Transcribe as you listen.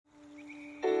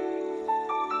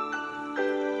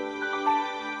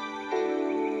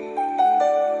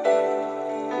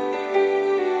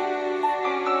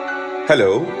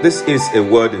Hello, this is A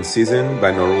Word in Season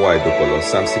by Norua Idokolo,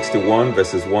 Psalm 61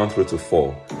 verses 1 through to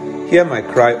 4. Hear my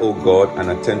cry, O God,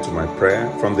 and attend to my prayer.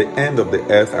 From the end of the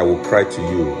earth I will cry to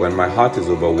you. When my heart is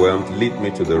overwhelmed, lead me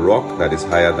to the rock that is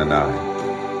higher than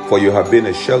I. For you have been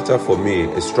a shelter for me,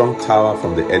 a strong tower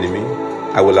from the enemy.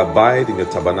 I will abide in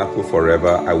your tabernacle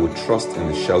forever. I will trust in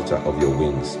the shelter of your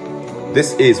wings.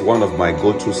 This is one of my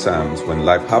go-to psalms when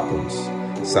life happens.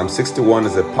 Psalm 61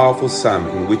 is a powerful psalm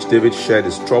in which David shared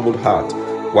his troubled heart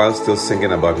while still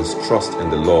singing about his trust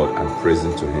in the Lord and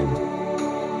praising to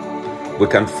him. We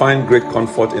can find great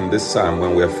comfort in this psalm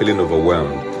when we are feeling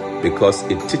overwhelmed because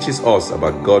it teaches us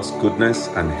about God's goodness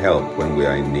and help when we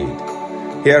are in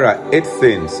need. Here are 8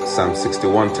 things Psalm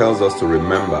 61 tells us to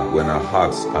remember when our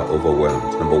hearts are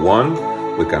overwhelmed. Number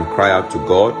 1, we can cry out to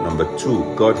God. Number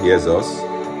 2, God hears us.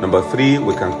 Number 3,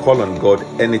 we can call on God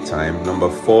anytime.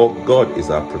 Number 4, God is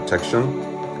our protection.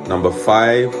 Number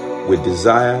 5, we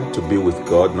desire to be with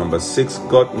God. Number 6,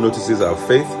 God notices our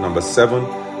faith. Number 7,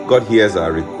 God hears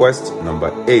our request.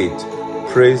 Number 8,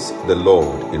 praise the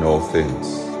Lord in all things.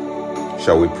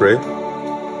 Shall we pray?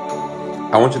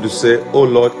 I want you to say, "Oh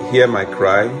Lord, hear my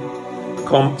cry.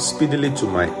 Come speedily to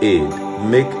my aid.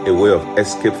 Make a way of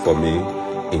escape for me.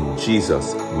 In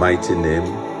Jesus' mighty name,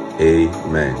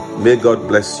 amen." May God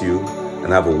bless you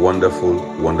and have a wonderful,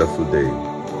 wonderful day.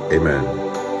 Amen.